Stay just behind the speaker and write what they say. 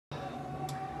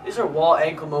These are wall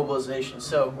ankle mobilizations.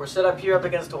 So we're set up here up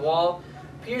against a wall.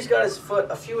 Peter's got his foot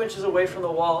a few inches away from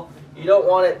the wall. You don't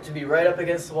want it to be right up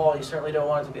against the wall. You certainly don't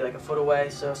want it to be like a foot away.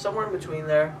 So somewhere in between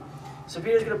there. So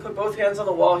Peter's going to put both hands on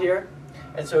the wall here.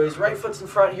 And so his right foot's in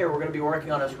front here. We're going to be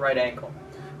working on his right ankle.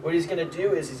 What he's going to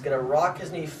do is he's going to rock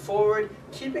his knee forward,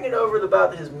 keeping it over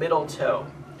about his middle toe.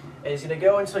 And he's going to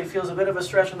go until he feels a bit of a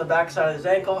stretch on the back side of his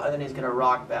ankle, and then he's going to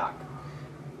rock back.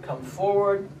 Come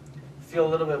forward, feel a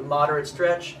little bit of moderate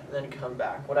stretch, and then come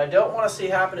back. What I don't want to see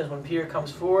happen is when Peter comes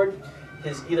forward,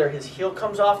 either his heel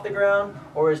comes off the ground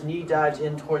or his knee dives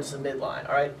in towards the midline.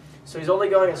 All right? So he's only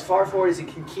going as far forward as he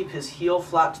can keep his heel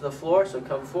flat to the floor, so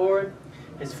come forward.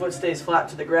 His foot stays flat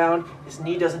to the ground. His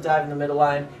knee doesn't dive in the middle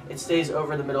line. It stays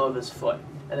over the middle of his foot.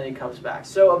 And then he comes back.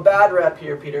 So a bad rep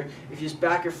here, Peter. If you just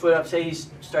back your foot up, say he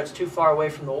starts too far away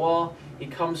from the wall, he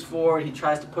comes forward, he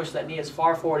tries to push that knee as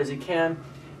far forward as he can,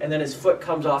 and then his foot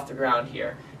comes off the ground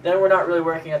here. Then we're not really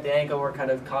working at the ankle, we're kind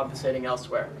of compensating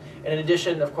elsewhere. And in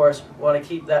addition, of course, we want to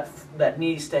keep that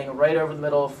knee staying right over the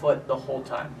middle of the foot the whole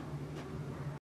time.